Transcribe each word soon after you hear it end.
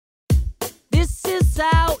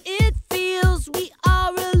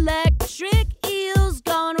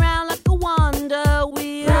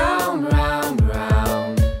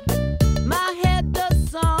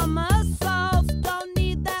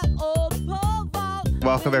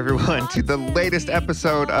welcome everyone to the latest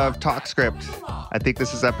episode of TalkScript. I think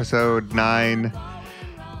this is episode 9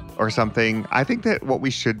 or something. I think that what we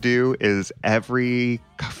should do is every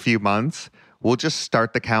few months, we'll just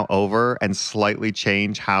start the count over and slightly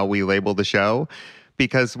change how we label the show,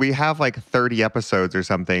 because we have like 30 episodes or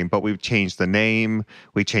something, but we've changed the name,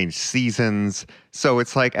 we changed seasons. So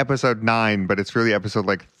it's like episode 9, but it's really episode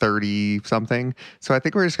like 30 something. So I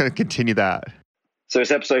think we're just going to continue that. So it's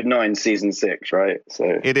episode 9, season 6, right?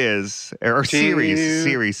 So it is, or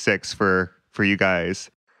series 6 for you guys.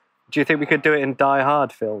 Do you think we could do it in Die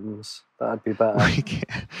Hard films? That'd be better.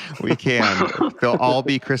 We can. They'll all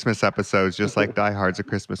be Christmas episodes, just like Die Hard's a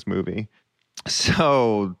Christmas movie.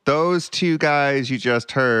 So those two guys you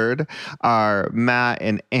just heard are Matt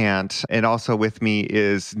and Ant, and also with me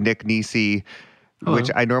is Nick Nisi, which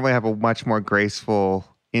I normally have a much more graceful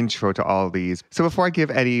intro to all of these. So before I give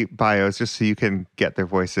any bios, just so you can get their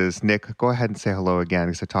voices, Nick, go ahead and say hello again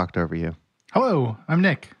because I talked over you. Hello, I'm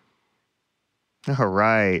Nick. All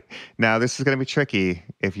right. Now, this is going to be tricky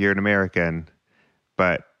if you're an American,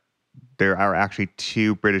 but there are actually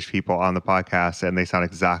 2 British people on the podcast, and they sound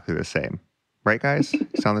exactly the same. Right, guys?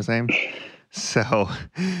 Sound the same? So,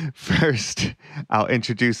 first, I'll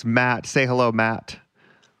introduce Matt. Say hello, Matt.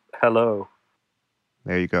 Hello.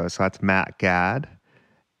 There you go. So that's Matt Gadd.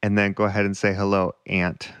 And then go ahead and say hello,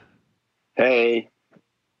 Ant. Hey.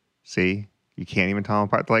 See? You can't even tell them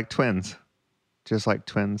apart. They're like twins. Just like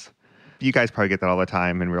twins. You guys probably get that all the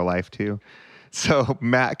time in real life, too. So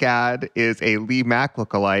Matt Gadd is a Lee Mack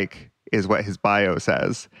lookalike, is what his bio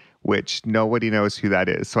says, which nobody knows who that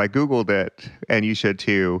is. So I Googled it, and you should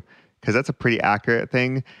too, because that's a pretty accurate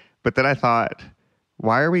thing. But then I thought,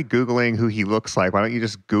 why are we Googling who he looks like? Why don't you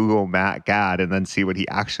just Google Matt Gadd and then see what he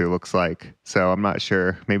actually looks like? So I'm not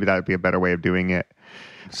sure. Maybe that would be a better way of doing it.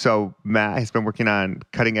 So Matt has been working on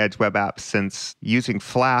cutting-edge web apps since using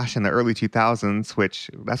Flash in the early 2000s, which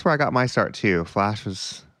that's where I got my start too. Flash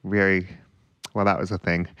was that was a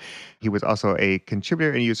thing. He was also a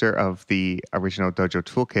contributor and user of the original Dojo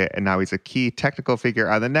toolkit, and now he's a key technical figure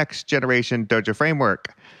on the next generation Dojo framework.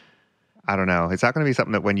 I don't know. Is that going to be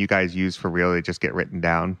something that when you guys use for real, they just get written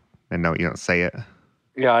down and no, you don't say it?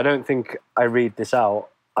 Yeah, I don't think I read this out.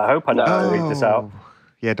 I hope I don't read this out.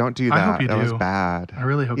 Yeah, don't do that. I hope you that do. Was bad. I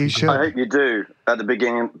really hope you should. I hope you do at the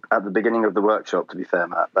beginning of the workshop. To be fair,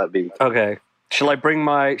 Matt, that'd be okay. Shall I bring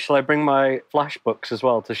my Flash books as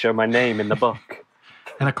well to show my name in the book?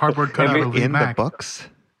 And a cardboard cutout of Lee Mack. The books?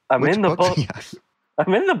 I'm Which in the books. Yes.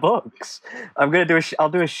 I'm in the books. I'm gonna do I'll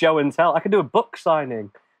do a show and tell. I can do a book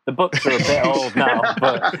signing. The books are a bit old now,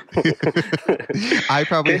 but I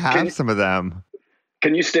probably have some of them.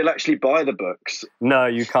 Can you still actually buy the books? No,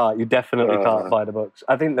 you can't. You definitely can't buy the books.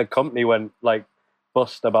 I think the company went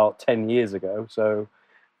bust about 10 years ago, so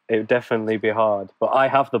it would definitely be hard. But I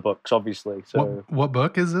have the books, obviously. So what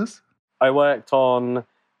book is this? I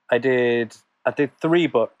did 3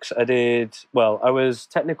 books. I was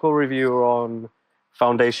technical reviewer on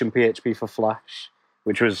Foundation PHP for Flash,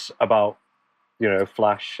 which was about,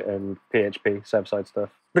 Flash and PHP, server-side stuff.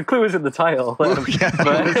 The clue is in the title. Thank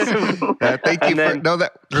you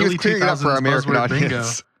he was clearing it up for our American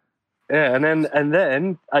audience. Yeah, and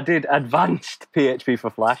then I did Advanced PHP for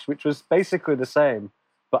Flash, which was basically the same,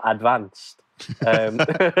 but advanced.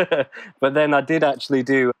 But then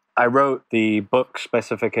I wrote the book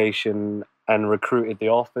specification and recruited the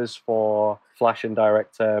authors for Flash and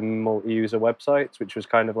Director multi-user websites, which was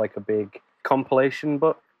kind of like a big compilation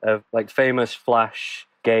book of famous Flash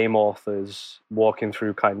game authors walking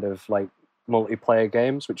through kind of multiplayer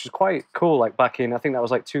games, which is quite cool. Back in, I think that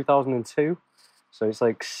was 2002. So it's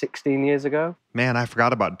 16 years ago. Man, I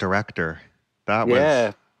forgot about Director. That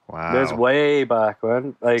was... Wow. That was way back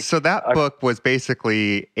when. So that book was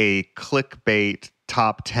basically a clickbait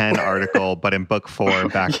top 10 article, but in book form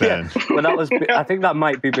back then. Well, I think that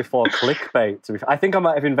might be before clickbait. I think I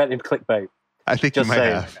might have invented clickbait. I think you might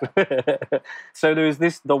have. So there was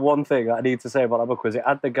the one thing I need to say about that book was it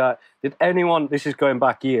had the guy, this is going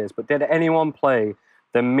back years, but did anyone play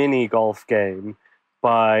the mini golf game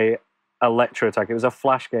by Electro-Tank? It was a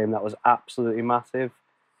Flash game that was absolutely massive.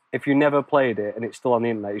 If you never played it and it's still on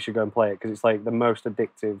the internet, you should go and play it because it's the most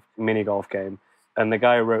addictive mini golf game. And the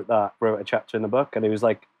guy who wrote a chapter in the book, and he was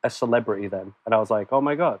a celebrity then. And I was like, oh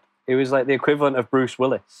my God. He was the equivalent of Bruce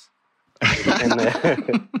Willis.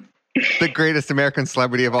 The greatest American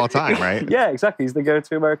celebrity of all time, right? Yeah, exactly. He's the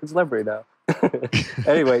go-to American celebrity now.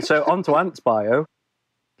 Anyway, so on to Ant's bio.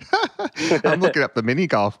 I'm looking up the mini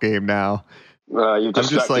golf game now. I'm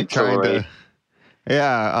just trying to...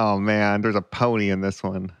 Yeah, oh man, there's a pony in this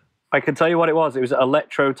one. I can tell you what it was. It was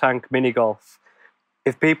Electro-Tank mini golf.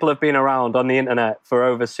 If people have been around on the internet for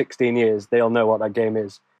over 16 years, they'll know what that game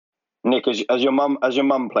is. Nick, as your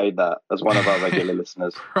mum played that as one of our regular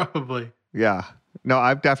listeners? Probably. Yeah. No,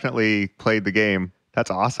 I've definitely played the game. That's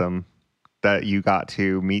awesome that you got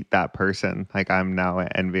to meet that person. Like, I'm now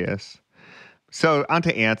envious. So onto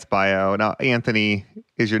Ant's bio. Now, Anthony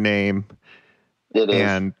is your name. It is.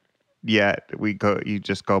 And yet you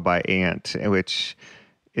just go by Ant, which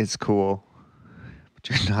is cool. But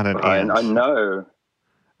you're not an aunt. I know.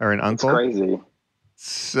 Or an uncle. It's crazy.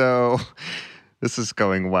 So this is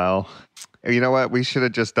going well. You know what? We should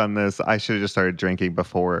have just done this. I should have just started drinking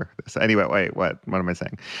before this. Anyway, wait, what am I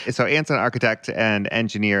saying? So Ant's an architect and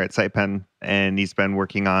engineer at SitePen, and he's been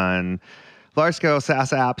working on large-scale SaaS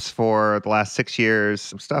apps for the last 6 years.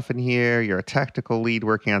 Some stuff in here. You're a technical lead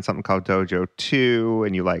working on something called Dojo 2,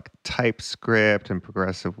 and you like TypeScript and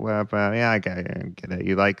progressive web. Yeah, I get it.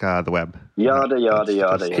 You like the web. Yada,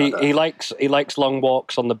 yada. He likes long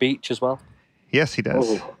walks on the beach as well. Yes, he does.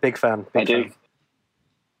 Oh, Big fan. I do.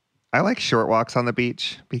 I like short walks on the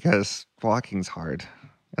beach because walking's hard.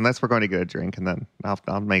 Unless we're going to get a drink, and then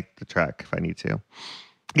I'll make the trek if I need to.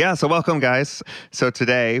 Yeah, so welcome, guys. So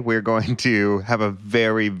today we're going to have a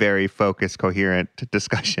very, very focused, coherent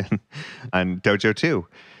discussion on Dojo 2,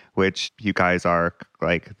 which you guys are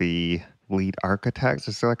like the lead architects.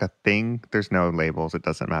 Is there like a thing? There's no labels. It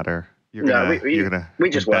doesn't matter. You're gonna we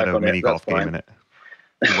just work embed a on mini it. golf That's game in it.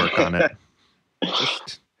 You work on it.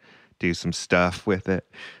 Just do some stuff with it.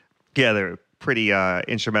 Yeah, they're pretty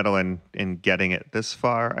instrumental in getting it this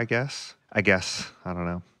far, I guess. I don't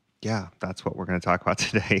know. Yeah, that's what we're going to talk about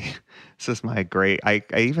today. This is my great. I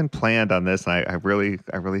even planned on this, and I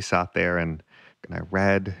really sat there and I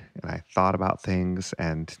read and I thought about things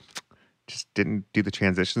and just didn't do the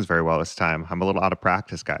transitions very well this time. I'm a little out of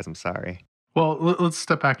practice, guys. I'm sorry. Well, let's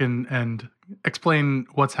step back and explain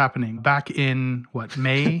what's happening. Back in,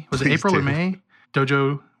 May? Was it Please April or do. May?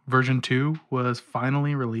 Dojo version 2 was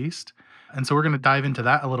finally released. And so we're going to dive into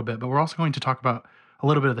that a little bit, but we're also going to talk about a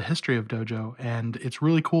little bit of the history of Dojo. And it's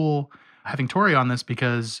really cool having Tori on this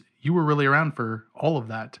because you were really around for all of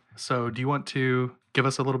that. So do you want to give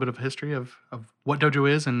us a little bit of history of what Dojo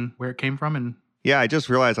is and where it came from? And Yeah, I just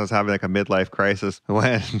realized I was having like a midlife crisis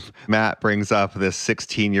when Matt brings up this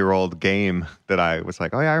 16-year-old game that I was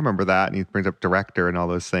like, oh yeah, I remember that. And he brings up director and all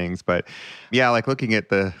those things. But yeah, like looking at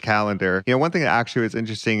the calendar, one thing that actually was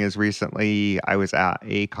interesting is recently I was at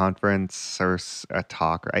a conference or a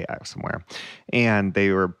talk or somewhere, and they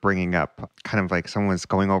were bringing up kind of like someone was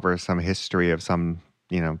going over some history of some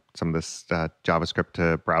of this JavaScript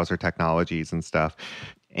to browser technologies and stuff.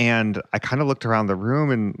 And I kind of looked around the room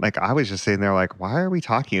and like I was just sitting there like, why are we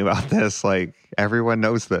talking about this? Like everyone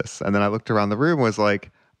knows this. And then I looked around the room and was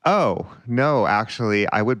like, oh, no, actually,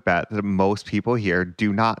 I would bet that most people here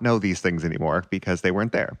do not know these things anymore because they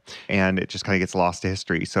weren't there. And it just kind of gets lost to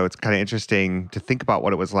history. So it's kind of interesting to think about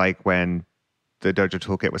what it was like when the Dojo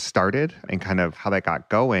Toolkit was started and kind of how that got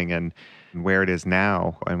going and where it is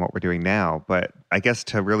now and what we're doing now. But I guess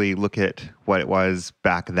to really look at what it was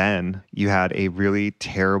back then, you had a really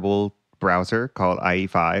terrible browser called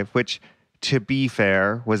IE5, which, to be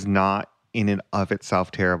fair, was not in and of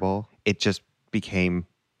itself terrible. It just became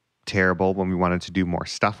terrible when we wanted to do more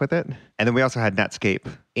stuff with it. And then we also had Netscape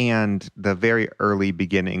and the very early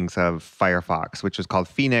beginnings of Firefox, which was called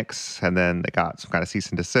Phoenix. And then they got some kind of cease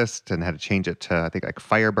and desist and had to change it to, I think, like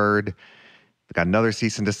Firebird. They got another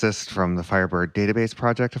cease and desist from the Firebird database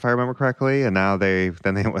project, if I remember correctly. And now they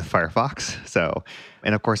went with Firefox. So,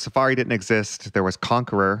 and of course, Safari didn't exist. There was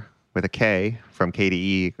Conqueror with a K from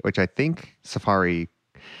KDE, which I think Safari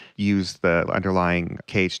used the underlying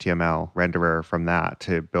KHTML renderer from that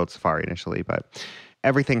to build Safari initially. But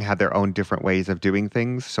everything had their own different ways of doing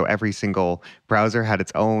things. So every single browser had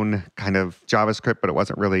its own kind of JavaScript, but it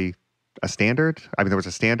wasn't really a standard. I mean, there was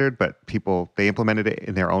a standard, but they implemented it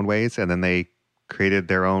in their own ways, and then they created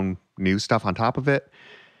their own new stuff on top of it.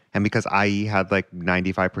 And because IE had like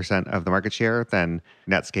 95% of the market share, then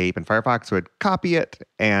Netscape and Firefox would copy it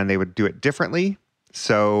and they would do it differently.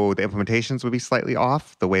 So the implementations would be slightly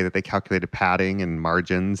off, the way that they calculated padding and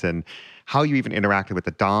margins and how you even interacted with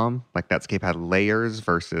the DOM. Like Netscape had layers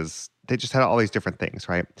versus they just had all these different things,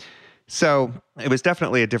 right? So it was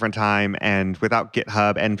definitely a different time. And without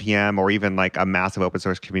GitHub, NPM, or even like a massive open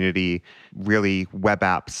source community, really web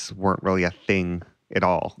apps weren't really a thing at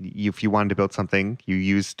all. If you wanted to build something, you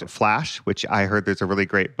used Flash, which I heard there's a really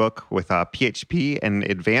great book with PHP and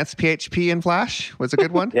advanced PHP in Flash was a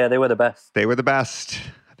good one. Yeah, they were the best. They were the best.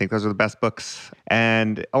 I think those were the best books.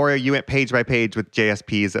 Or you went page by page with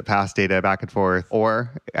JSPs that passed data back and forth.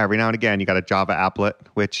 Or every now and again, you got a Java applet,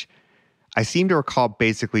 which I seem to recall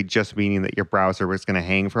basically just meaning that your browser was going to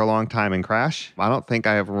hang for a long time and crash. I don't think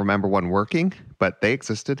I ever remember one working, but they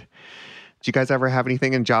existed. Did you guys ever have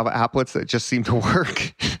anything in Java applets that just seemed to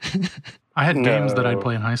work? I had games that I'd No.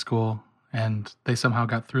 play in high school, and they somehow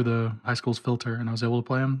got through the high school's filter, and I was able to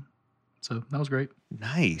play them. So that was great.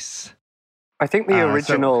 Nice. I think the So-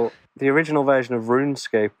 original version of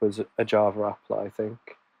RuneScape was a Java applet. I think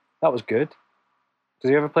that was good.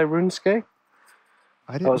 Did you ever play RuneScape?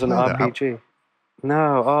 I didn't That was an play that. RPG.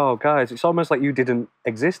 No, oh guys, it's almost like you didn't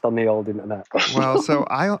exist on the old internet. Well, so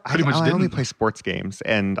I Pretty much only didn't. play sports games,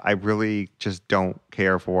 and I really just don't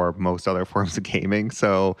care for most other forms of gaming.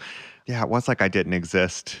 So, yeah, it was like I didn't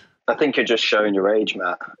exist. I think you're just showing your age,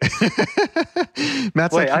 Matt.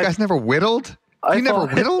 Matt's Wait, like, you guys never whittled? You never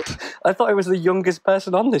whittled? I thought I was the youngest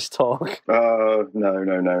person on this talk. Oh, no.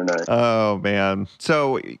 Oh, man.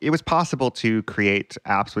 So it was possible to create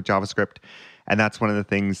apps with JavaScript. And that's one of the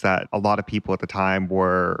things that a lot of people at the time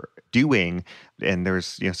were doing. And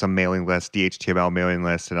there's some mailing lists, DHTML mailing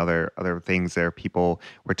lists, and other things there. People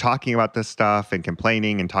were talking about this stuff and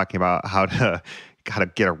complaining and talking about how to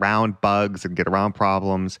get around bugs and get around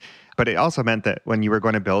problems. But it also meant that when you were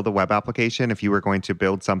going to build a web application, if you were going to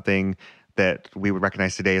build something that we would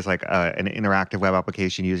recognize today as like an interactive web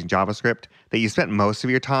application using JavaScript, that you spent most of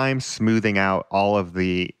your time smoothing out all of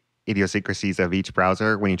the idiosyncrasies of each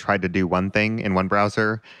browser. When you tried to do one thing in one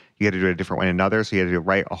browser, you had to do it a different way in another. So you had to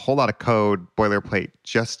write a whole lot of code, boilerplate,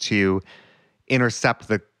 just to intercept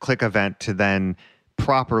the click event to then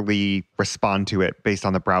properly respond to it based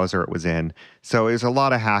on the browser it was in. So it was a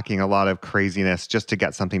lot of hacking, a lot of craziness just to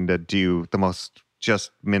get something to do the most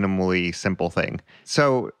just minimally simple thing.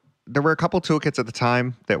 So there were a couple toolkits at the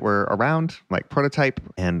time that were around, like Prototype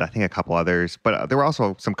and I think a couple others, but there were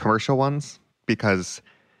also some commercial ones because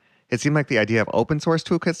it seemed like the idea of open source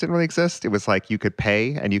toolkits didn't really exist. It was like you could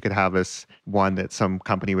pay and you could have this one that some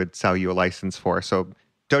company would sell you a license for. So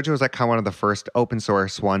Dojo was like kind of one of the first open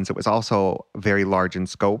source ones. It was also very large in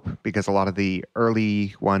scope because a lot of the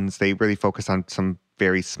early ones, they really focused on some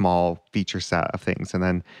very small feature set of things. And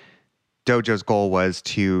then Dojo's goal was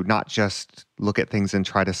to not just look at things and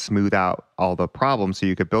try to smooth out all the problems so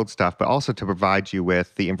you could build stuff, but also to provide you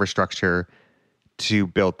with the infrastructure to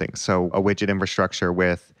build things. So a widget infrastructure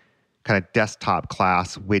with kind of desktop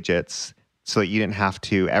class widgets so that you didn't have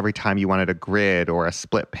to, every time you wanted a grid or a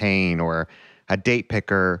split pane or a date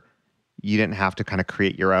picker, you didn't have to kind of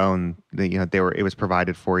create your own. It was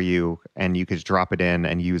provided for you and you could just drop it in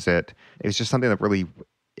and use it. It was just something that really,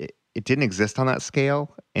 it didn't exist on that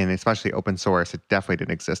scale, and especially open source, it definitely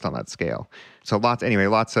didn't exist on that scale. So lots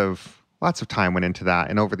of time went into that.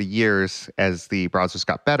 And over the years, as the browsers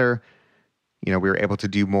got better, we were able to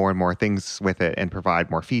do more and more things with it and provide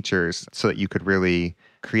more features so that you could really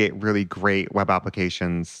create really great web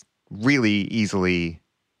applications really easily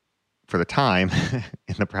for the time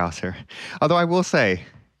in the browser. Although I will say,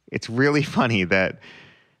 it's really funny that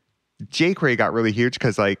jQuery got really huge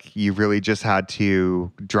because you really just had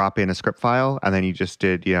to drop in a script file and then you just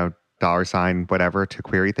did, $ whatever to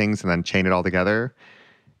query things and then chain it all together.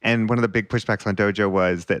 And one of the big pushbacks on Dojo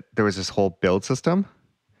was that there was this whole build system.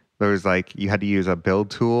 There was you had to use a build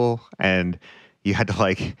tool and you had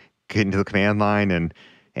to get into the command line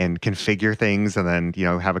and configure things and then,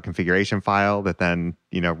 have a configuration file that then,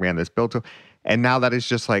 ran this build tool. And now that is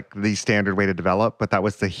just the standard way to develop. But that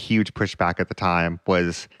was the huge pushback at the time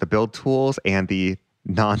was the build tools and the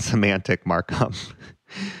non-semantic markup.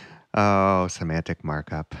 Oh, semantic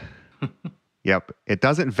markup. Yep. It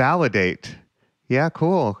doesn't validate. Yeah,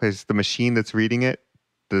 cool. Because the machine that's reading it,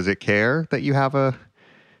 does it care that you have a...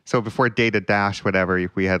 So before data dash,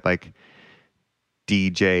 whatever, we had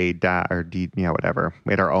DJ dash or D, whatever.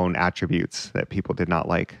 We had our own attributes that people did not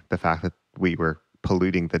like. The fact that we were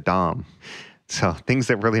polluting the DOM. So things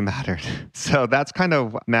that really mattered. So that's kind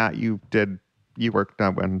of, Matt, you worked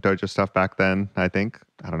on Dojo stuff back then, I think.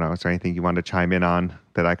 I don't know. Is there anything you wanted to chime in on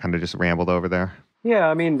that I kind of just rambled over there? Yeah,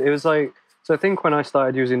 I mean, it was so I think when I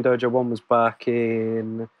started using Dojo 1 was back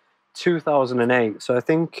in 2008. So I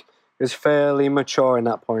think it was fairly mature in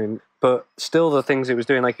that point. But still the things it was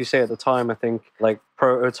doing, like you say at the time, I think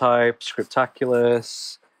Prototype,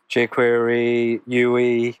 Scriptaculous, jQuery,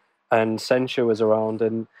 UE, and Sencha was around.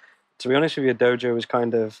 And to be honest with you, Dojo was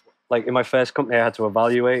kind of in my first company, I had to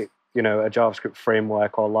evaluate, a JavaScript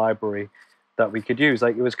framework or library that we could use.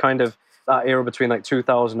 It was kind of that era between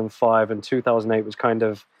 2005 and 2008 was kind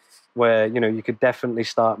of where, you could definitely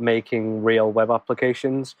start making real web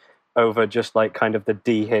applications over just kind of the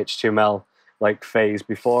DHTML phase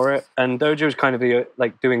before it. And Dojo was kind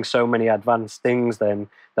of doing so many advanced things then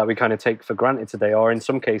that we kind of take for granted today, or in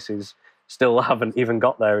some cases still haven't even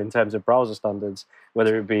got there in terms of browser standards,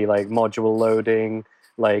 whether it be like module loading,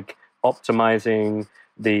 like optimizing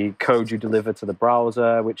the code you deliver to the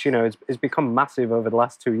browser, which, it's become massive over the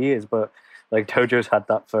last 2 years, but like Dojo's had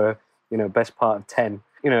that for, best part of 10.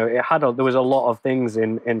 There was a lot of things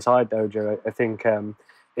inside Dojo. I think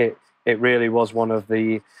it really was one of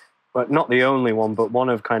the, but not the only one, but one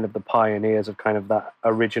of kind of the pioneers of kind of that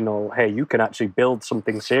original, hey, you can actually build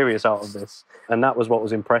something serious out of this. And that was what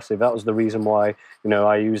was impressive. That was the reason why,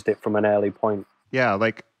 I used it from an early point. Yeah,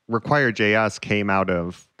 like Require.js came out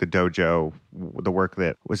of the Dojo, the work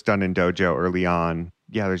that was done in Dojo early on.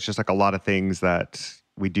 Yeah, there's just like a lot of things that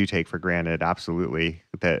we do take for granted, absolutely,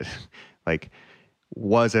 that like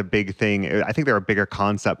was a big thing. I think there were bigger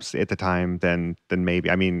concepts at the time than maybe.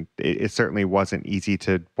 I mean, it certainly wasn't easy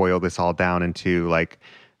to boil this all down into like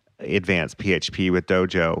advanced PHP with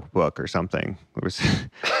Dojo book or something. There was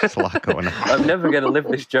a lot going on. I'm never going to live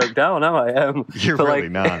this joke down, am I? You're really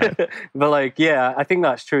not. But like, yeah, I think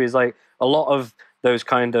that's true. Is like a lot of those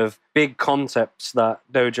kind of big concepts that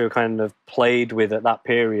Dojo kind of played with at that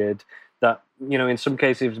period that, in some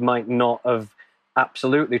cases might not have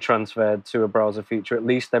absolutely transferred to a browser feature. At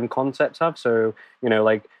least them concepts have. So,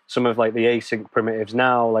 like some of like the async primitives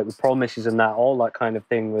now, like the promises and that, all that kind of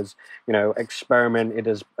thing was, experimented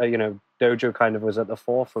as, Dojo kind of was at the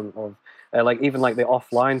forefront of. Like even like the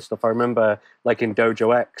offline stuff. I remember like in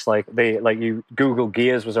Dojo X, Google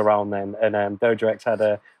Gears was around then, and Dojo X had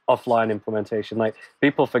a offline implementation. Like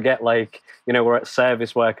people forget, like we're at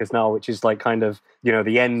service workers now, which is like kind of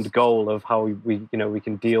the end goal of how we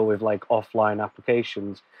can deal with like offline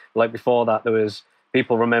applications. Like before that, there was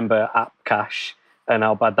people remember App Cache and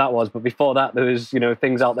how bad that was, but before that there was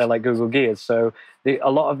things out there like Google Gears. So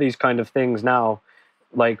a lot of these kind of things now,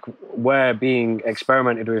 like, were being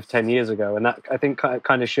experimented with 10 years ago. And that, I think,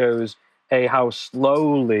 kind of shows, how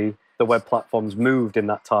slowly the web platforms moved in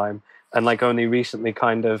that time. And, like, only recently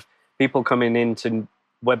kind of people coming into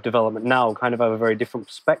web development now kind of have a very different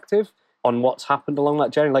perspective on what's happened along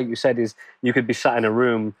that journey. Like you said, is you could be sat in a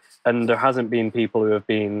room and there hasn't been people who have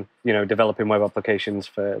been, developing web applications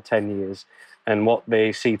for 10 years. And what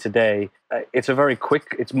they see today, it's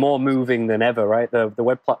it's more moving than ever, right? The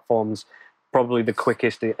web platforms, probably the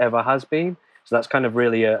quickest it ever has been. So that's kind of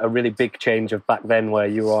really a really big change of back then, where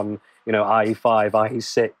you were on, IE5,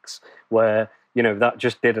 IE6, where, that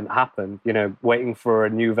just didn't happen. Waiting for a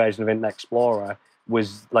new version of Internet Explorer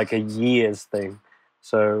was like a year's thing.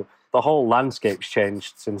 So the whole landscape's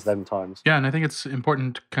changed since then times. Yeah, and I think it's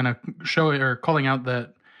important to kind of calling out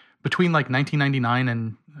that between like 1999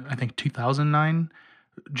 and I think 2009,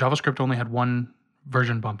 JavaScript only had one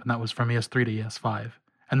version bump, and that was from ES3 to ES5.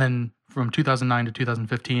 And then from 2009 to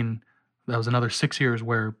 2015, that was another 6 years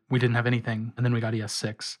where we didn't have anything. And then we got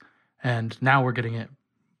ES6. And now we're getting it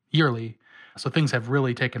yearly. So things have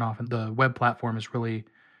really taken off. And the web platform is really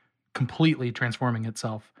completely transforming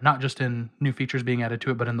itself, not just in new features being added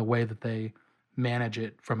to it, but in the way that they manage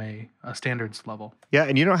it from a standards level. Yeah,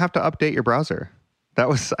 and you don't have to update your browser.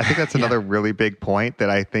 I think that's another really big point that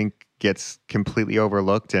I think gets completely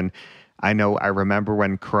overlooked. And I remember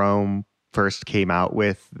when Chrome first came out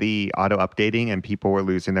with the auto updating and people were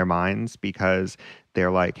losing their minds because they're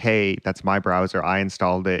like, hey, that's my browser. I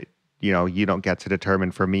installed it. You don't get to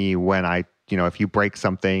determine for me when if you break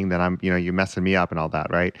something, then I'm, you're messing me up and all that,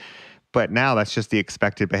 right? But now that's just the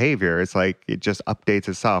expected behavior. It's like it just updates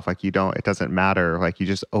itself. Like it doesn't matter. Like you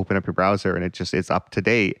just open up your browser and it's up to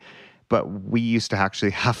date. But we used to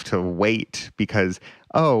actually have to wait because,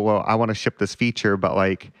 I want to ship this feature, but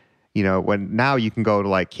like, when now you can go to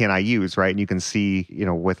like, can I use, right? And you can see,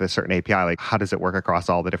 with a certain API, like how does it work across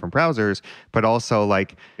all the different browsers? But also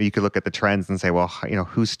like you could look at the trends and say, well,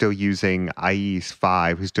 who's still using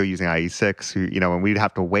IE5? Who's still using IE6? And we'd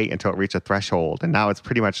have to wait until it reached a threshold. And now it's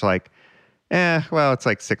pretty much like, it's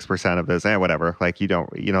like 6% of this, whatever. Like you don't,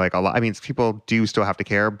 like a lot. I mean, people do still have to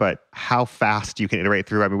care, but how fast you can iterate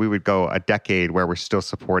through. I mean, we would go a decade where we're still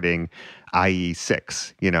supporting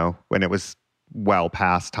IE6, when it was well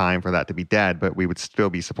past time for that to be dead, but we would still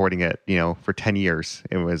be supporting it, for 10 years.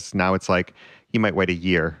 Now it's like you might wait a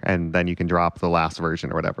year and then you can drop the last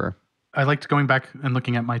version or whatever. I liked going back and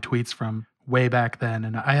looking at my tweets from way back then,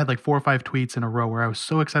 and I had like 4 or 5 tweets in a row where I was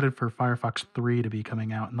so excited for Firefox 3 to be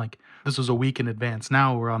coming out, and like this was a week in advance.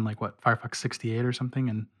 Now we're on like Firefox 68 or something,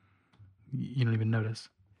 and you don't even notice.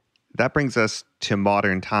 That brings us to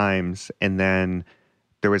modern times, and then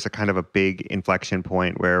there was a kind of a big inflection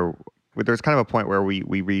point where there was kind of a point where we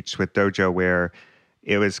reached with Dojo where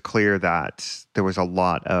it was clear that there was a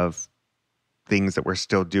lot of things that we're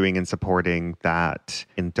still doing and supporting that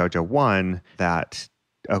in Dojo 1 that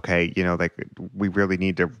okay, like we really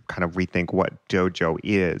need to kind of rethink what Dojo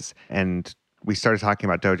is. And we started talking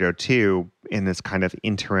about Dojo 2 in this kind of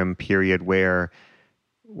interim period where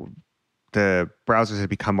the browsers had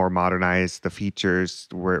become more modernized. The features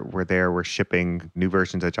were there. We're shipping new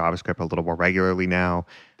versions of JavaScript a little more regularly now.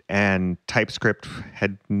 And TypeScript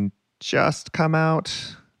had just come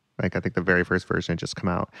out. Like, I think the very first version had just come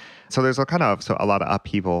out. So there's a lot of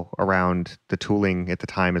upheaval around the tooling at the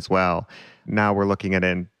time as well. Now we're looking at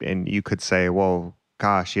it and you could say, well,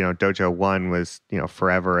 gosh, Dojo 1 was,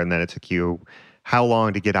 forever. And then it took you how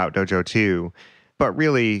long to get out Dojo 2? But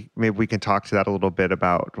really, maybe we can talk to that a little bit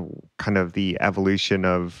about kind of the evolution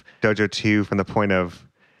of Dojo 2 from the point of,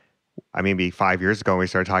 maybe 5 years ago when we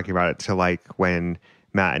started talking about it to like when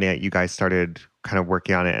Matt and Ant, you guys started kind of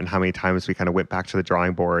working on it, and how many times we kind of went back to the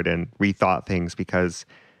drawing board and rethought things because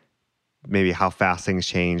maybe how fast things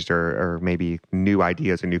changed or maybe new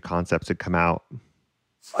ideas or new concepts had come out.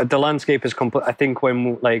 The landscape is complete. I think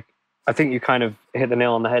I think you kind of hit the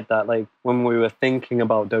nail on the head that like when we were thinking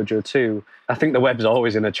about Dojo 2, I think the web's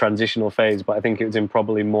always in a transitional phase, but I think it was in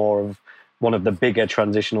probably more of one of the bigger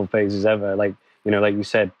transitional phases ever. Like, like you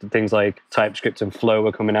said, things like TypeScript and Flow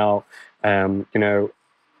were coming out.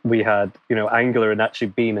 We had, Angular had actually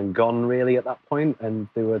been and gone really at that point, and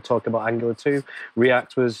they were talking about Angular 2.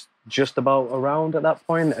 React was just about around at that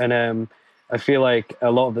point, and I feel like a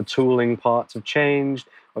lot of the tooling parts have changed.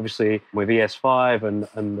 Obviously, with ES5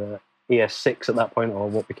 and the ES6 at that point, or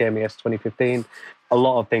what became ES 2015, a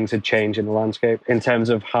lot of things had changed in the landscape. In terms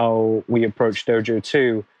of how we approached Dojo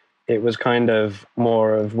 2, it was kind of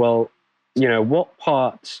more of, well, what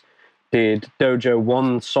parts did Dojo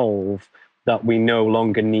 1 solve that we no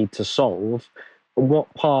longer need to solve?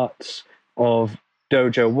 What parts of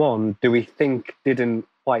Dojo 1 do we think didn't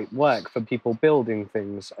quite work for people building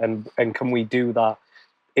things? And can we do that?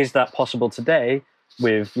 Is that possible today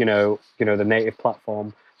with, the native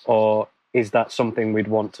platform? Or is that something we'd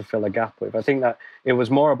want to fill a gap with? I think that it was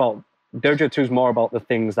more about, Dojo 2 is more about the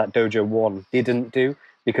things that Dojo 1 didn't do,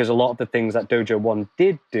 because a lot of the things that Dojo 1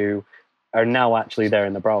 did do are now actually there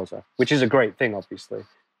in the browser, which is a great thing, obviously.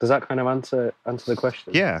 Does that kind of answer the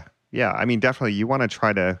question? Yeah. Definitely you want to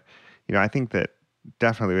try to, I think that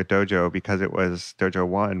definitely with Dojo, because it was Dojo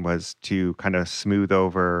 1 was to kind of smooth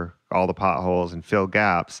over all the potholes and fill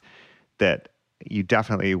gaps, that you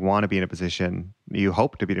definitely want to be in a position, you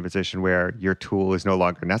hope to be in a position where your tool is no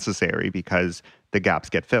longer necessary because the gaps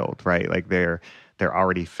get filled, right? Like they're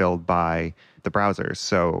already filled by the browsers.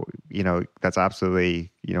 So, that's absolutely,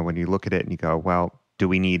 when you look at it and you go, well, do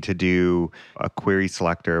we need to do a query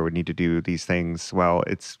selector? We need to do these things. Well,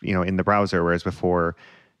 it's, in the browser, whereas before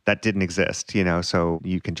that didn't exist, so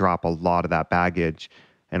you can drop a lot of that baggage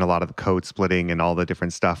and a lot of the code splitting and all the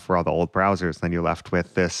different stuff for all the old browsers. Then you're left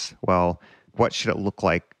with this, well, what should it look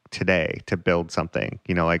like today to build something?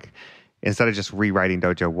 Like instead of just rewriting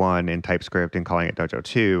Dojo 1 in TypeScript and calling it Dojo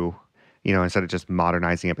 2, instead of just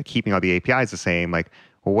modernizing it but keeping all the APIs the same, like,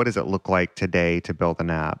 well, what does it look like today to build an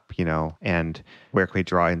app, and where can we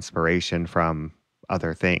draw inspiration from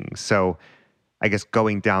other things? So I guess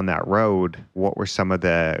going down that road, what were some of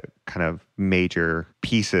the kind of major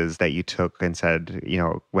pieces that you took and said,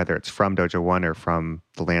 whether it's from Dojo 1 or from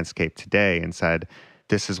the landscape today, and said,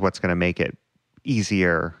 this is what's going to make it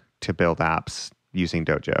easier to build apps using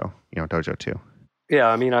Dojo, Dojo 2?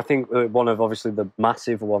 Yeah, I think one of obviously the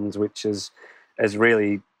massive ones, which has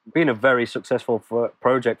really been a very successful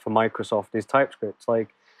project for Microsoft, is TypeScript. Like,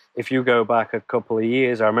 if you go back a couple of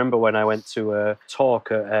years, I remember when I went to a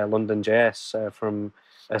talk at London JS from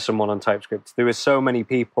someone on TypeScript, there were so many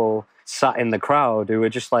people sat in the crowd who were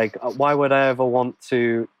just like, why would I ever want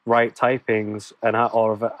to write typings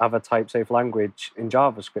or have a type-safe language in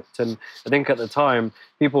JavaScript? And I think at the time,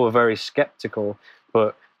 people were very skeptical,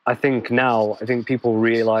 but I think now, people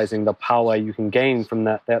realizing the power you can gain from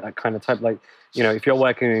that kind of type, like, if you're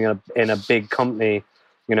working in a big company,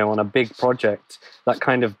 on a big project, that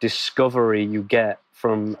kind of discovery you get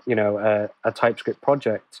from, a TypeScript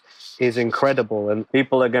project is incredible. And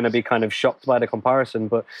people are going to be kind of shocked by the comparison,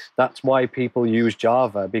 but that's why people use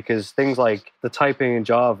Java, because things like the typing in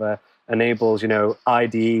Java enables,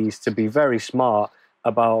 IDEs to be very smart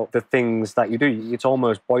about the things that you do. It's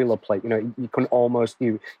almost boilerplate. You can almost,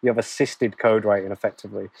 you have assisted code writing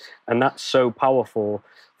effectively. And that's so powerful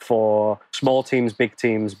for small teams,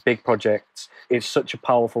 big projects. It's such a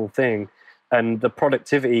powerful thing. And the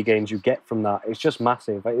productivity gains you get from that, it's just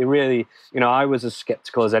massive. It really, I was as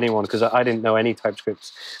skeptical as anyone because I didn't know any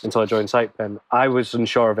TypeScript until I joined SitePen. I was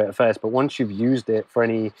unsure of it at first, but once you've used it for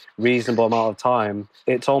any reasonable amount of time,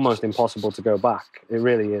 it's almost impossible to go back. It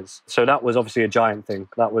really is. So that was obviously a giant thing.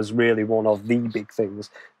 That was really one of the big things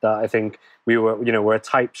that I think we're a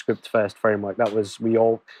TypeScript first framework.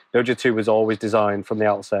 Dojo 2 was always designed from the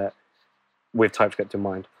outset with TypeScript in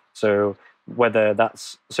mind. So the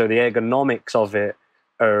ergonomics of it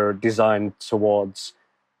are designed towards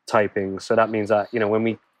typing. So that means that, when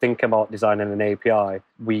we think about designing an API,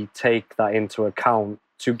 we take that into account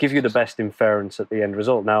to give you the best inference at the end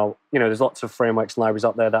result. Now, there's lots of frameworks and libraries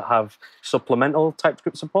out there that have supplemental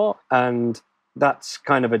TypeScript support, and that's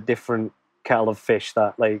kind of a different kettle of fish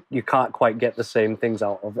that you can't quite get the same things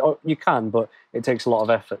out of. Or you can, but it takes a lot of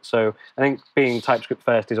effort. So I think being TypeScript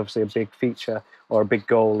first is obviously a big feature or a big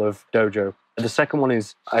goal of Dojo. The second one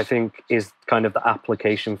is kind of the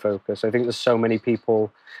application focus. I think there's so many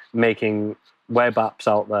people making web apps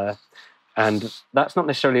out there, and that's not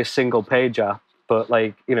necessarily a single page app, but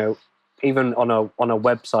even on a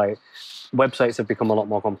website, websites have become a lot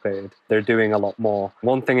more complicated. They're doing a lot more.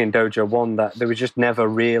 One thing in Dojo 1 that there was just never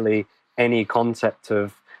really any concept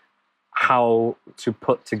of how to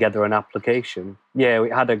put together an application. Yeah,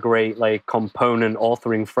 it had a great component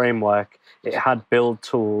authoring framework. It had build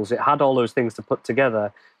tools. It had all those things to put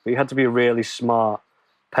together, but you had to be a really smart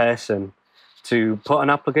person to put an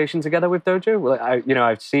application together with Dojo.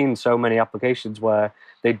 I've seen so many applications where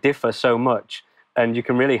they differ so much, and you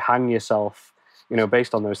can really hang yourself,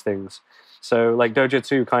 based on those things. So Dojo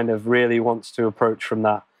 2 kind of really wants to approach from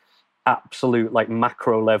that absolute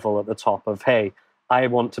macro level at the top of, hey, I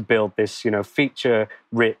want to build this,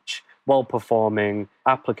 feature-rich, well-performing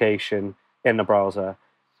application in the browser,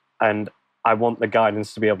 and I want the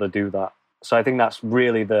guidance to be able to do that. So I think that's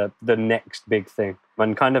really the next big thing.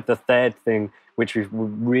 And kind of the third thing, which is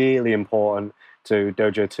really important to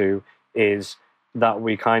Dojo 2, is that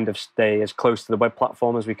we kind of stay as close to the web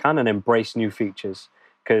platform as we can and embrace new features.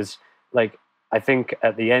 Because I think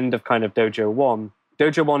at the end of kind of Dojo 1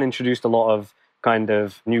 introduced a lot of kind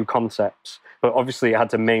of new concepts, but obviously it had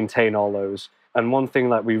to maintain all those. And one thing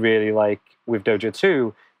that we really like with Dojo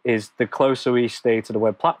 2 is the closer we stay to the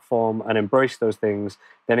web platform and embrace those things,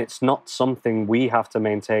 then it's not something we have to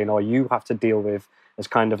maintain or you have to deal with as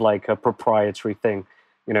kind of like a proprietary thing.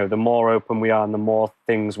 The more open we are and the more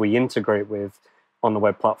things we integrate with on the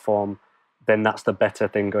web platform, then that's the better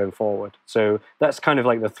thing going forward. So that's kind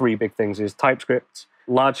of the three big things is TypeScript,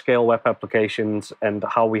 large-scale web applications, and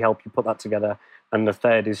how we help you put that together. And the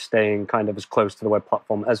third is staying kind of as close to the web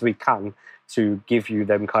platform as we can to give you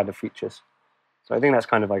them kind of features. So I think that's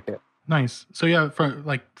kind of it. Nice. So yeah,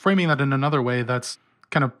 framing that in another way, that's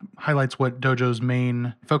kind of highlights what Dojo's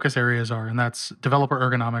main focus areas are, and that's developer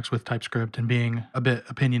ergonomics with TypeScript and being a bit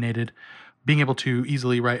opinionated, being able to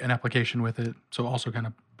easily write an application with it. So also kind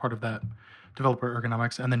of part of that developer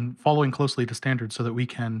ergonomics, and then following closely to standards so that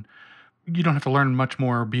you don't have to learn much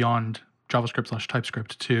more beyond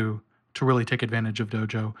JavaScript/TypeScript to really take advantage of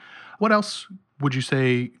Dojo. What else would you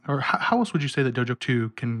say, or how else would you say that Dojo 2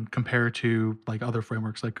 can compare to other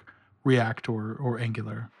frameworks like React or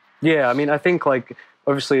Angular? Yeah, I mean, I think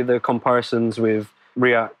obviously the comparisons with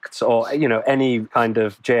React or any kind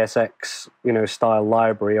of JSX style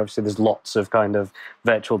library. Obviously, there's lots of kind of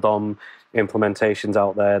virtual DOM implementations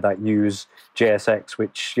out there that use JSX,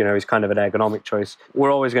 which is kind of an ergonomic choice. We're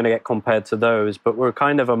always going to get compared to those, but we're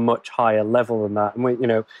kind of a much higher level than that. And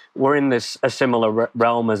we're in a similar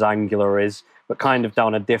realm as Angular is, but kind of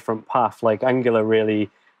down a different path. Angular really,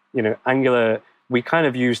 Angular, we kind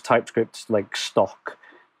of use TypeScript stock.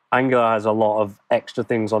 Angular has a lot of extra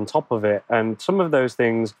things on top of it, and some of those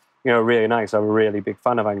things are really nice. I'm a really big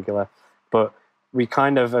fan of Angular, but we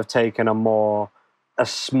kind of have taken a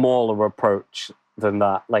smaller approach than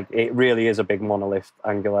that. It really is a big monolith,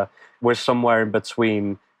 Angular. We're somewhere in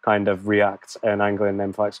between kind of React and Angular and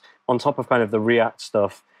Nemflex. On top of kind of the React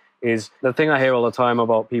stuff is the thing I hear all the time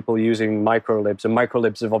about people using microlibs, and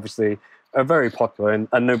microlibs are very popular,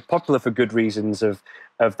 and they're popular for good reasons of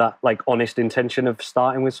that honest intention of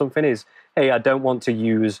starting with something is, hey, I don't want to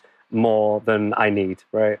use more than I need,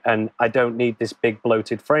 right? And I don't need this big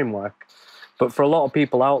bloated framework. But for a lot of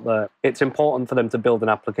people out there, it's important for them to build an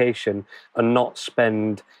application and not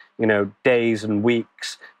spend, days and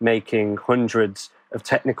weeks making hundreds of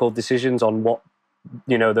technical decisions on what,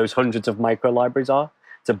 those hundreds of micro libraries are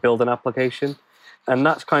to build an application. And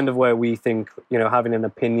that's kind of where we think, having an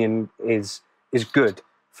opinion is good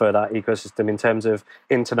for that ecosystem in terms of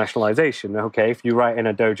internationalization. Okay, if you write in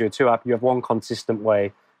a Dojo 2 app, you have one consistent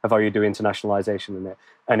way of how you do internationalization in it.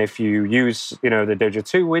 And if you use, the Dojo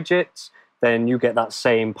 2 widgets, then you get that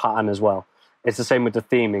same pattern as well. It's the same with the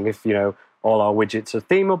theming. If, all our widgets are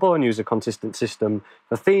themable and use a consistent system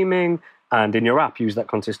for theming, and in your app use that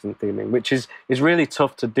consistent theming, which is really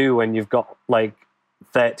tough to do when you've got like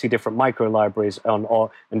 30 different micro libraries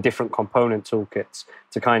and different component toolkits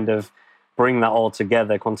to kind of bring that all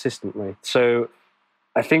together consistently. So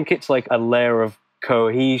I think it's like a layer of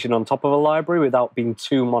cohesion on top of a library without being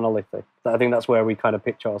too monolithic. I think that's where we kind of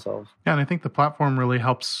pitch ourselves. Yeah, and I think the platform really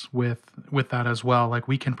helps with that as well. Like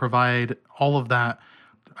we can provide all of that.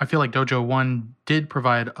 I feel like Dojo 1 did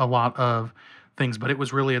provide a lot of things, but it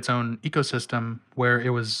was really its own ecosystem where it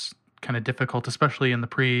was kind of difficult, especially in the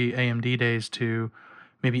pre-AMD days, to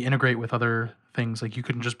maybe integrate with other things. Like you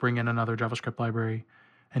couldn't just bring in another JavaScript library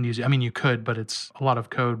and use it. I mean, you could, but it's a lot of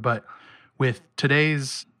code. But with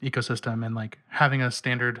today's ecosystem and like having a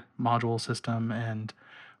standard module system and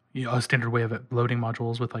a standard way of loading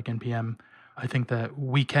modules with like NPM, I think that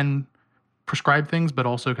we can prescribe things, but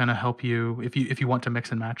also kind of help you if you want to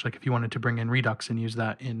mix and match. Like if you wanted to bring in Redux and use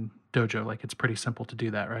that in Dojo, like it's pretty simple to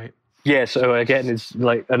do that, right? Yeah. So again, it's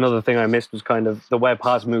like another thing I missed was kind of the web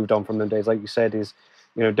has moved on from them days. Like you said, is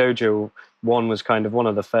Dojo 1 was kind of one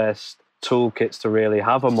of the first toolkits to really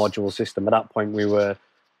have a module system. At that point, we were,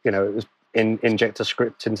 it was inject a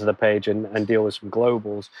script into the page and deal with some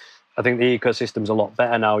globals. I think the ecosystem's a lot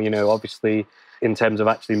better now, obviously in terms of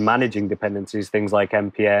actually managing dependencies, things like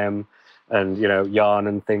NPM and, Yarn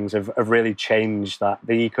and things have really changed that.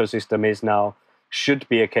 The ecosystem is now, should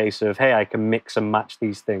be a case of, hey, I can mix and match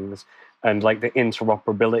these things. And like the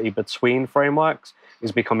interoperability between frameworks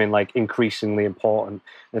is becoming like increasingly important.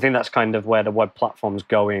 I think that's kind of where the web platform's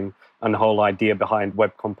going, and the whole idea behind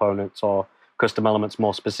web components or custom elements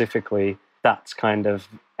more specifically, that's kind of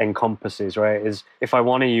encompasses, right? Is if I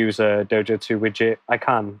want to use a Dojo 2 widget, I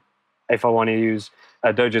can. If I want to use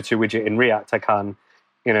a Dojo 2 widget in React, I can.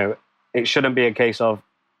 It shouldn't be a case of,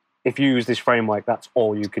 if you use this framework, that's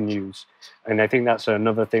all you can use. And I think that's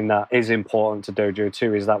another thing that is important to Dojo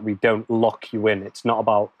 2, is that we don't lock you in. It's not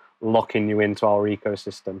about locking you into our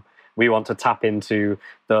ecosystem. We want to tap into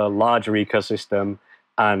the larger ecosystem,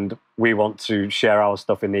 and we want to share our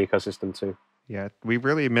stuff in the ecosystem too. Yeah, we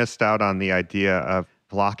really missed out on the idea of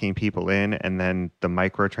blocking people in and then the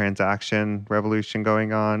microtransaction revolution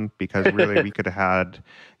going on, because really we could have had,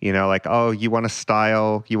 like, oh, you want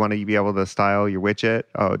to be able to style your widget?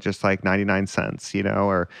 Oh, just like 99 cents,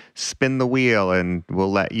 or spin the wheel and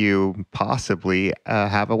we'll let you possibly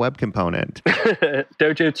have a web component.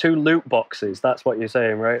 Dojo 2 loot boxes, that's what you're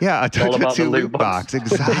saying, right? Yeah, a Dojo 2 loot box.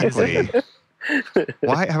 Exactly.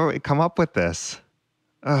 Why haven't we come up with this?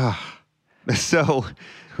 So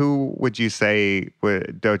who would you say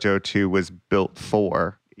Dojo 2 was built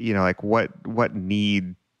for? Like what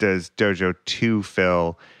need does Dojo 2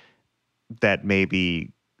 fill that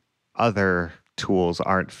maybe other tools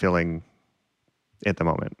aren't filling at the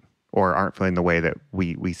moment, or aren't filling the way that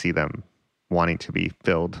we see them wanting to be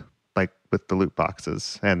filled, like with the loot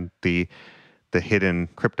boxes and the hidden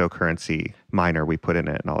cryptocurrency miner we put in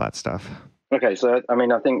it and all that stuff? Okay, so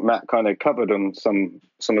I think Matt kind of covered on some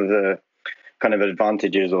of the kind of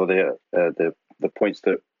advantages or the points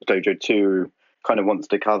that Dojo 2 kind of wants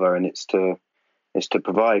to cover, and it's to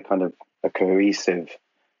provide kind of a cohesive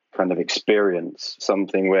kind of experience,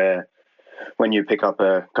 something where when you pick up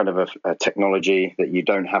a kind of a technology that you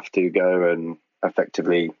don't have to go and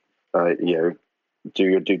effectively do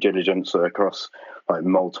your due diligence across like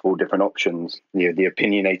multiple different options, the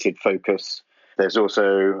opinionated focus. There's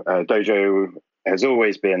also Dojo has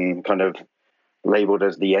always been kind of labeled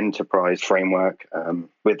as the enterprise framework.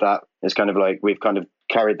 With that, it's kind of like we've kind of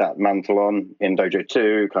carried that mantle on in Dojo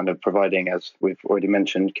 2, kind of providing, as we've already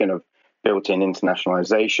mentioned, kind of built-in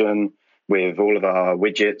internationalization with all of our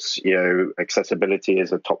widgets. Accessibility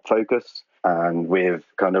is a top focus, and with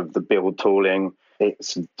kind of the build tooling,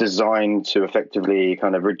 it's designed to effectively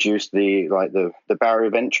kind of reduce the barrier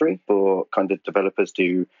of entry for kind of developers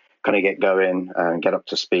to kind of get going and get up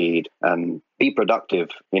to speed and be productive,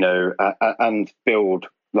 and build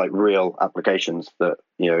like real applications that,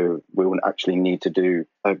 we will actually need to do,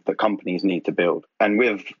 that companies need to build. And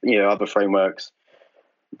with, other frameworks,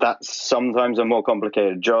 that's sometimes a more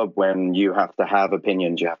complicated job when you have to have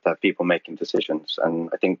opinions, you have to have people making decisions. And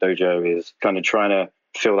I think Dojo is kind of trying to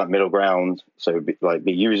fill that middle ground, so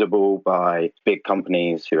be usable by big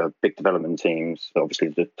companies who have big development teams. Obviously,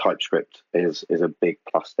 the TypeScript is a big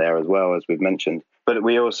plus there as well, as we've mentioned. But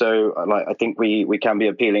we also I think we can be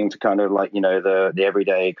appealing to kind of the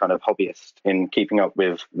everyday kind of hobbyist in keeping up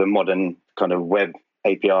with the modern kind of web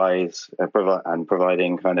APIs and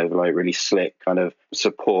providing kind of like really slick kind of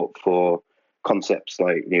support for concepts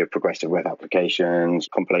like progressive web applications,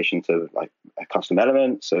 compilation to like a custom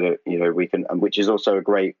element, so that we can, which is also a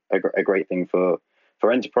great thing for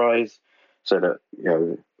enterprise, so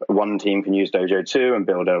that one team can use Dojo 2 and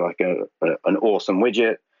build an awesome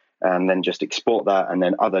widget, and then just export that, and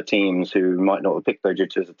then other teams who might not have picked Dojo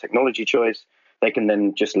 2 as a technology choice, they can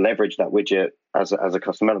then just leverage that widget as a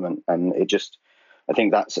custom element. And I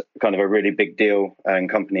think that's kind of a really big deal in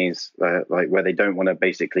companies like where they don't want to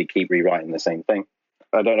basically keep rewriting the same thing.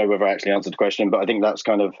 I don't know whether I actually answered the question, but I think that's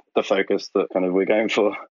kind of the focus that kind of we're going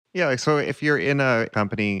for. Yeah, so if you're in a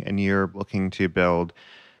company and you're looking to build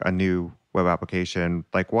a new web application,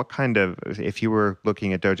 like what kind of, if you were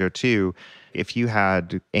looking at Dojo 2, if you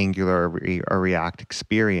had Angular or React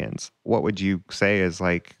experience, what would you say is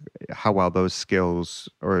like how well those skills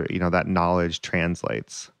or that knowledge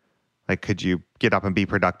translates? Like, could you get up and be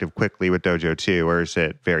productive quickly with Dojo 2, or is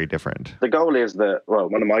it very different? The goal is that,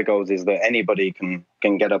 one of my goals is that anybody can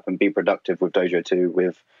get up and be productive with Dojo 2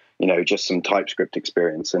 with just some TypeScript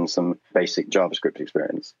experience and some basic JavaScript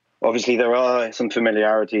experience. Obviously, there are some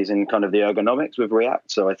familiarities in kind of the ergonomics with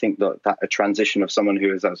React. So I think that a transition of someone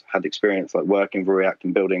who has had experience like working with React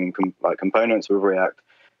and building components with React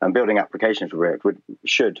and building applications with React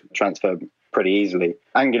should transfer pretty easily.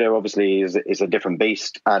 Angular obviously is a different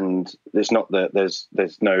beast, and it's not that there's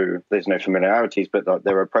no familiarities, but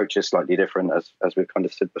their approach is slightly different, as we've kind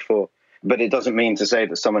of said before. But it doesn't mean to say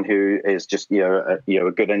that someone who is just a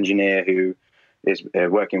good engineer who is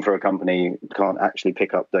working for a company can't actually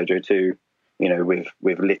pick up Dojo 2,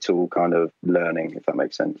 with little kind of learning, if that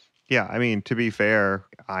makes sense. Yeah, I mean, to be fair,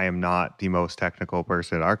 I am not the most technical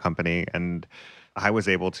person at our company, and I was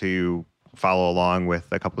able to follow along with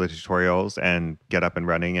a couple of tutorials and get up and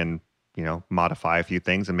running and modify a few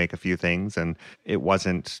things and make a few things, and it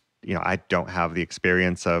wasn't. I don't have the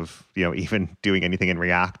experience of, even doing anything in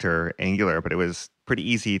React or Angular, but it was pretty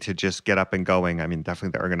easy to just get up and going. I mean,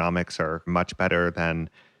 definitely the ergonomics are much better than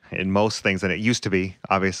in most things than it used to be.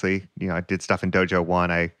 Obviously, I did stuff in Dojo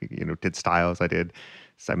 1. I, did styles.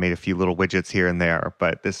 So I made a few little widgets here and there,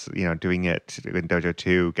 but this, doing it in Dojo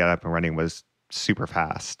 2, get up and running was super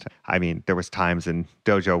fast. I mean, there was times in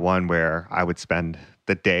Dojo 1 where I would spend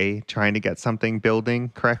the day trying to get something building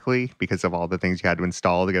correctly because of all the things you had to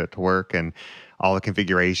install to get it to work and all the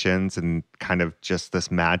configurations and kind of just this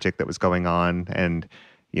magic that was going on. And,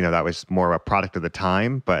 that was more a product of the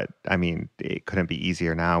time. But I mean, it couldn't be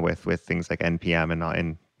easier now with things like NPM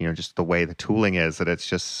and just the way the tooling is, that it's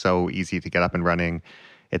just so easy to get up and running.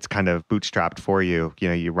 It's kind of bootstrapped for you.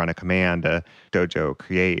 You run a command, a Dojo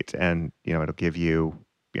create, and, it'll give you,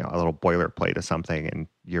 a little boilerplate of something, and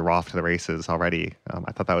you're off to the races already.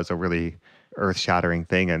 I thought that was a really earth-shattering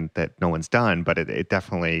thing and that no one's done, but it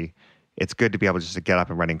definitely, it's good to be able just to get up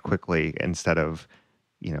and running quickly instead of,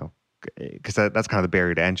 because that's kind of the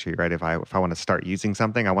barrier to entry, right? If I want to start using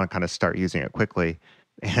something, I want to kind of start using it quickly,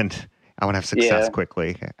 and I want to have success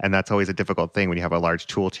quickly. And that's always a difficult thing when you have a large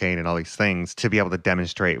tool chain and all these things, to be able to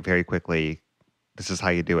demonstrate very quickly, this is how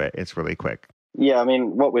you do it. It's really quick. Yeah, I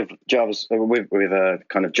mean, what with with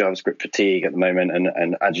kind of JavaScript fatigue at the moment,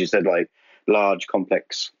 and as you said, like large,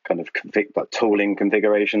 complex kind of tooling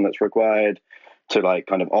configuration that's required to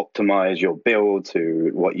kind of optimize your build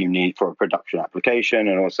to what you need for a production application,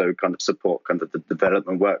 and also kind of support kind of the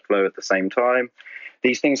development workflow at the same time.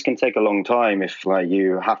 These things can take a long time if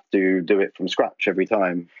you have to do it from scratch every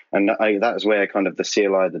time. And that's where kind of the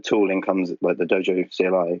CLI, the tooling comes, like the Dojo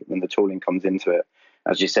CLI, when the tooling comes into it.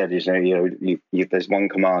 As you said, there's one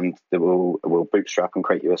command that will bootstrap and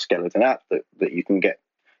create you a skeleton app that you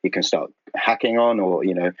can start hacking on, or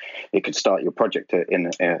it could start your project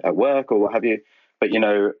at work or what have you. But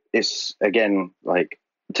it's again like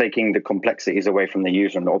taking the complexities away from the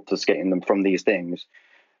user and obfuscating them from these things.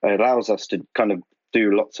 It allows us to kind of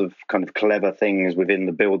do lots of kind of clever things within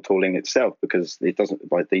the build tooling itself, because it doesn't,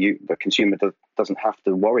 the consumer doesn't have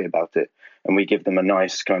to worry about it, and we give them a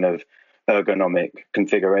nice kind of ergonomic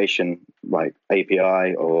configuration like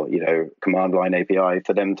API or command line API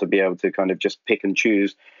for them to be able to kind of just pick and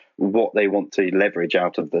choose what they want to leverage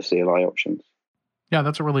out of the CLI options. Yeah,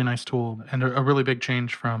 that's a really nice tool and a really big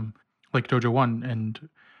change from like Dojo 1. And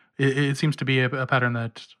it seems to be a pattern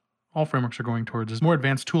that all frameworks are going towards, is more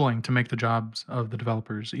advanced tooling to make the jobs of the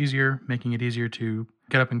developers easier, making it easier to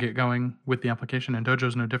get up and get going with the application. And Dojo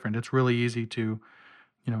is no different. It's really easy to,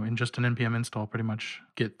 in just an NPM install, pretty much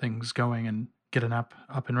get things going and get an app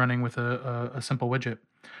up and running with a simple widget.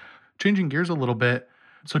 Changing gears a little bit.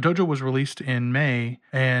 So Dojo was released in May,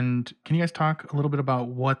 and can you guys talk a little bit about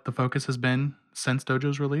what the focus has been since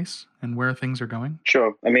Dojo's release and where things are going?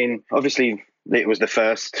 Sure. I mean, obviously, it was the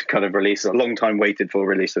first kind of release, a long time waited for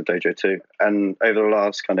release of Dojo 2. And over the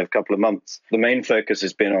last kind of couple of months, the main focus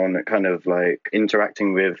has been on kind of like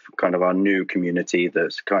interacting with kind of our new community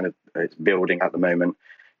that's kind of it's building at the moment,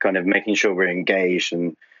 kind of making sure we're engaged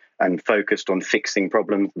and focused on fixing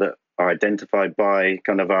problems that are identified by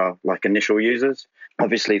kind of our like initial users.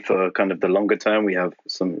 Obviously, for kind of the longer term, we have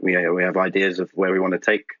ideas of where we want to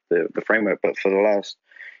take the framework. But for the last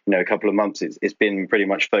a couple of months, it's been pretty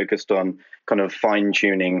much focused on kind of fine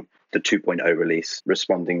tuning the 2.0 release,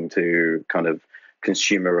 responding to kind of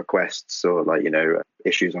consumer requests or like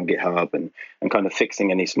issues on GitHub and kind of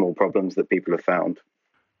fixing any small problems that people have found.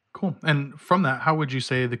 Cool. And from that, how would you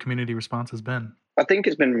say the community response has been? I think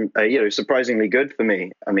it's been surprisingly good for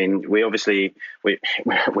me. I mean, we're obviously on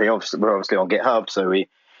GitHub, so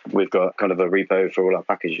we've got kind of a repo for all our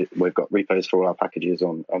packages. We've got repos for all our packages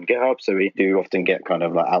on GitHub, so we do often get kind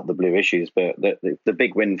of like out the blue issues. But the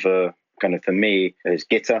big win for me is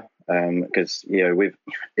Gitter, because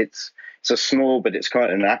it's a small but it's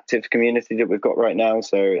quite an active community that we've got right now.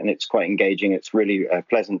 So and it's quite engaging. It's really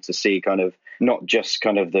pleasant to see kind of not just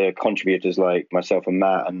kind of the contributors like myself and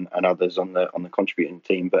Matt and others on the contributing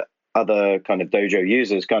team, but other kind of Dojo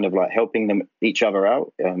users kind of like helping them each other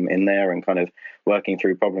out in there and kind of working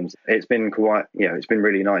through problems. It's been quite it's been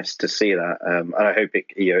really nice to see that, and I hope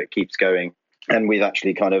it keeps going. And we've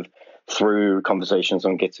actually kind of through conversations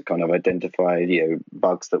on Gitter kind of identified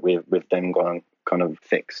bugs that we've then gone kind of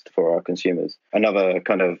fixed for our consumers. Another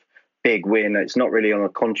kind of big win, it's not really on a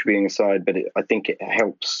contributing side, but I think it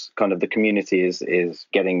helps kind of the community is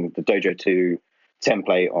getting the Dojo 2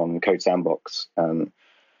 template on Code Sandbox.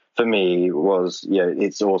 For me was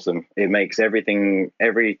it's awesome. It makes everything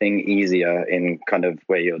easier in kind of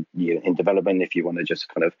where you're in development. If you want to just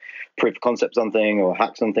kind of proof of concept something or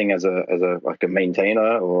hack something as a like a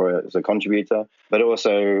maintainer or as a contributor, but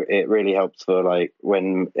also it really helps for like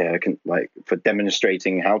when for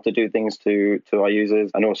demonstrating how to do things to our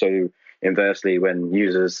users, and also inversely when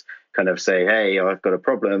users kind of say, hey, I've got a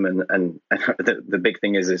problem, and the big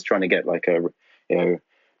thing is trying to get like a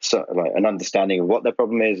so like an understanding of what their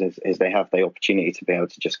problem is they have the opportunity to be able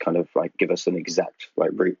to just kind of like give us an exact like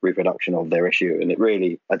reproduction of their issue. And it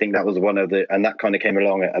really, I think that was and that kind of came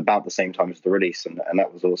along at about the same time as the release, and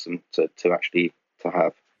that was awesome to actually to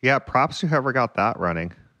have. Yeah, props to whoever got that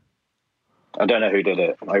running. I don't know who did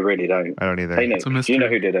it. I really don't. I don't either. Hey Nick, do you know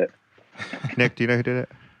who did it? Nick, do you know who did it?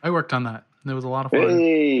 I worked on that. It was a lot of fun.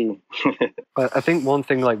 Hey. I think one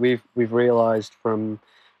thing like we've realized from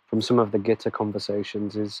some of the Gitter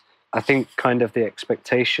conversations is I think kind of the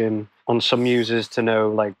expectation on some users to know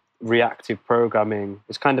like reactive programming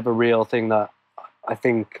is kind of a real thing that I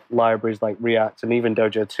think libraries like React and even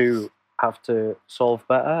Dojo 2 have to solve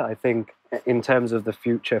better. I think in terms of the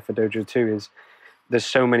future for Dojo 2 is there's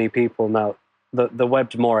so many people now. The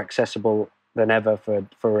web's more accessible than ever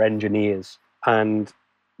for engineers, and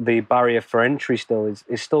the barrier for entry still is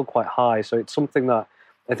still quite high. So it's something that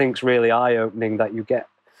I think is really eye-opening that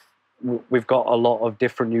we've got a lot of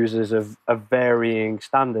different users of varying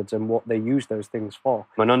standards and what they use those things for.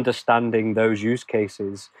 And understanding those use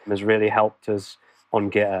cases has really helped us on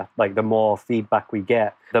Gitter. Like the more feedback we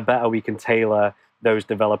get, the better we can tailor those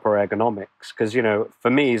developer ergonomics. Because, for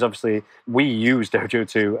me, is obviously we use Dojo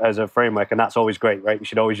 2 as a framework, and that's always great, right? You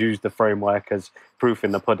should always use the framework as proof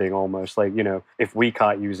in the pudding almost. Like, if we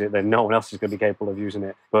can't use it, then no one else is going to be capable of using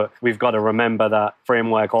it. But we've got to remember that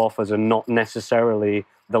framework authors are not necessarily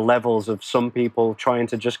the levels of some people trying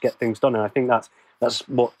to just get things done. And I think that's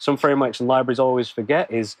what some frameworks and libraries always forget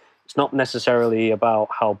is it's not necessarily about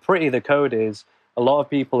how pretty the code is. A lot of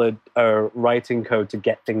people are writing code to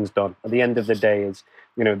get things done. At the end of the day, is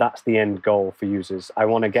that's the end goal for users. I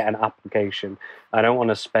want to get an application. I don't want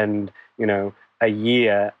to spend a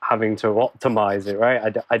year having to optimize it,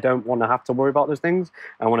 right? I don't want to have to worry about those things.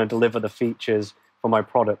 I want to deliver the features for my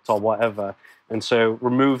product or whatever. And so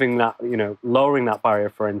removing that, lowering that barrier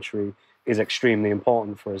for entry is extremely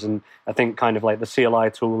important for us. And I think kind of like the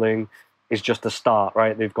CLI tooling is just a start,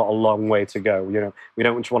 right? They've got a long way to go. We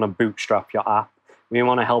don't just want to bootstrap your app. We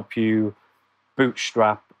want to help you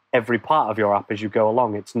bootstrap every part of your app as you go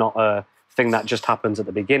along. It's not a thing that just happens at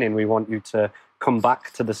the beginning. We want you to come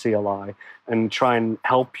back to the CLI and try and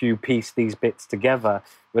help you piece these bits together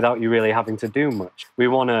without you really having to do much. We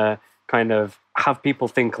want to kind of have people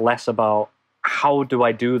think less about how do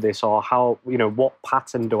I do this or how, what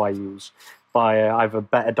pattern do I use by either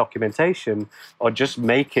better documentation or just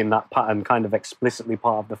making that pattern kind of explicitly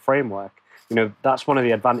part of the framework. That's one of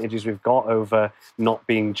the advantages we've got over not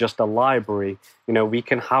being just a library. We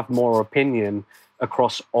can have more opinion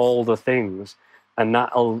across all the things, and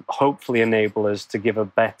that'll hopefully enable us to give a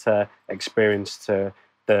better experience to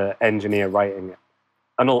the engineer writing it,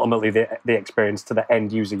 and ultimately the experience to the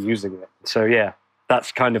end user using it. So yeah,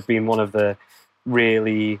 that's kind of been one of the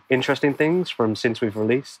really interesting things from since we've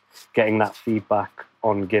released, getting that feedback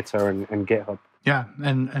on Gitter and GitHub. Yeah,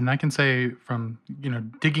 and I can say from,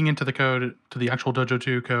 digging into the code, to the actual Dojo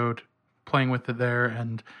 2 code, playing with it there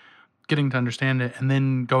and getting to understand it, and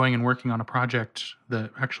then going and working on a project that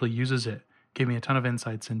actually uses it, gave me a ton of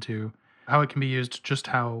insights into how it can be used, just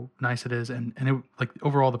how nice it is. And it,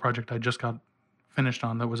 overall, the project I just got finished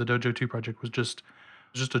on, that was a Dojo 2 project, was just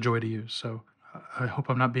a joy to use. So I hope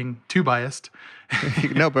I'm not being too biased.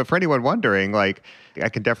 No, but for anyone wondering, I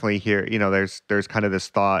can definitely hear, there's kind of this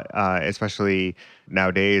thought, especially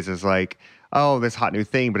nowadays, is oh, this hot new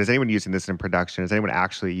thing, but is anyone using this in production? Is anyone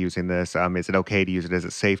actually using this? Is it okay to use it? Is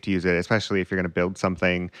it safe to use it? Especially if you're going to build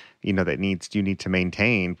something, that you need to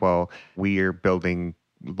maintain. Well, we are building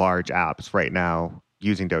large apps right now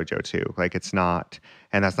using Dojo 2. It's not,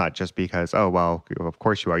 and that's not just because, oh, well, of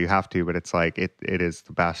course you are, you have to, but it's it is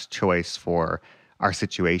the best choice for our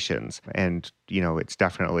situations. And, it's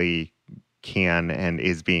definitely can and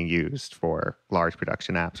is being used for large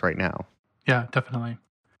production apps right now. Yeah, definitely.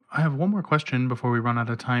 I have one more question before we run out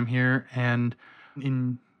of time here. And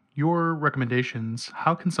in your recommendations,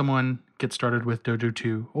 how can someone get started with Dojo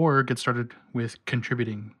 2 or get started with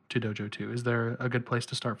contributing to Dojo 2? Is there a good place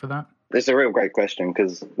to start for that? It's a real great question,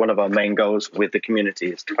 because one of our main goals with the community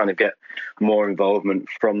is to kind of get more involvement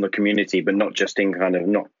from the community, but not just in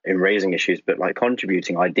not in raising issues, but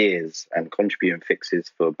contributing ideas and contributing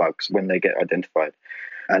fixes for bugs when they get identified.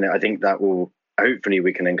 And I think that will, hopefully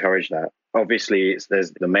we can encourage that. Obviously,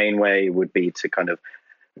 there's the main way would be to kind of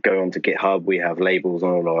go onto GitHub. We have labels on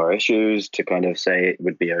all our issues to kind of say it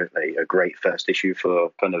would be a great first issue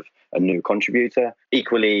for kind of a new contributor.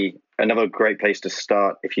 Equally, another great place to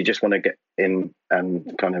start if you just want to get in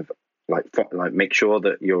and kind of make sure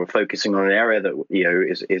that you're focusing on an area that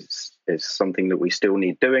is something that we still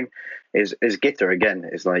need doing is Gitter. Again,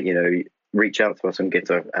 is reach out to us on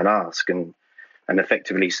Gitter and ask and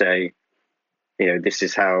effectively say, this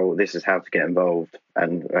is how to get involved,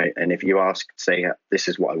 and if you ask, say, this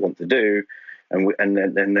is what I want to do, and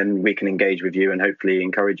then we can engage with you and hopefully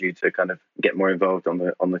encourage you to kind of get more involved on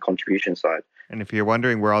the contribution side. And if you're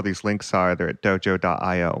wondering where all these links are, they're at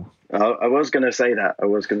dojo.io. I was going to say that.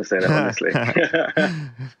 Honestly.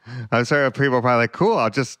 I'm sorry, people are probably cool. I'll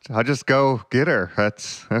just go get her.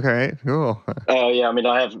 That's okay. Cool. Oh yeah, I mean,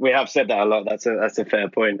 we have said that a lot. That's a fair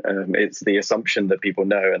point. It's the assumption that people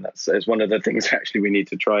know, and it's one of the things actually we need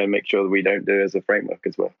to try and make sure that we don't do as a framework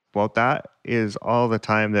as well. Well, that is all the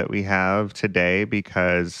time that we have today,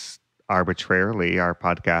 because arbitrarily our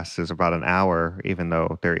podcast is about an hour, even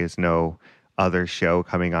though there is no other show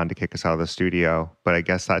coming on to kick us out of the studio. But I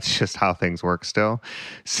guess that's just how things work still.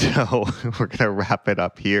 So we're going to wrap it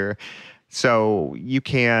up here. So you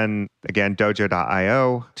can, again,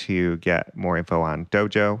 dojo.io to get more info on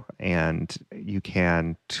Dojo. And you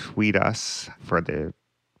can tweet us for the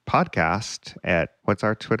podcast at, what's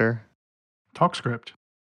our Twitter? TalkScript.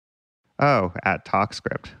 Oh, at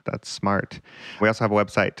TalkScript. That's smart. We also have a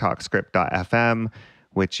website, talkscript.fm,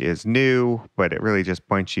 which is new, but it really just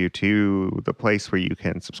points you to the place where you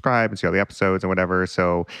can subscribe and see all the episodes and whatever.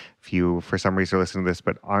 So if you, for some reason, are listening to this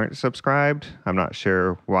but aren't subscribed, I'm not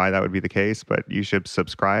sure why that would be the case, but you should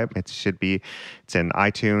subscribe. It's in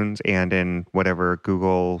iTunes and in whatever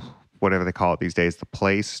Google, whatever they call it these days, the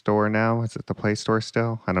Play Store now. Is it the Play Store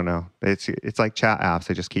still? I don't know. It's like chat apps.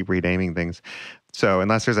 They just keep renaming things. So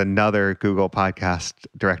unless there's another Google podcast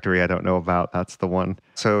directory I don't know about, that's the one.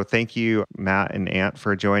 So thank you, Matt and Ant,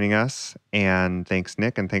 for joining us. And thanks,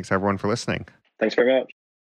 Nick, and thanks everyone for listening. Thanks very much.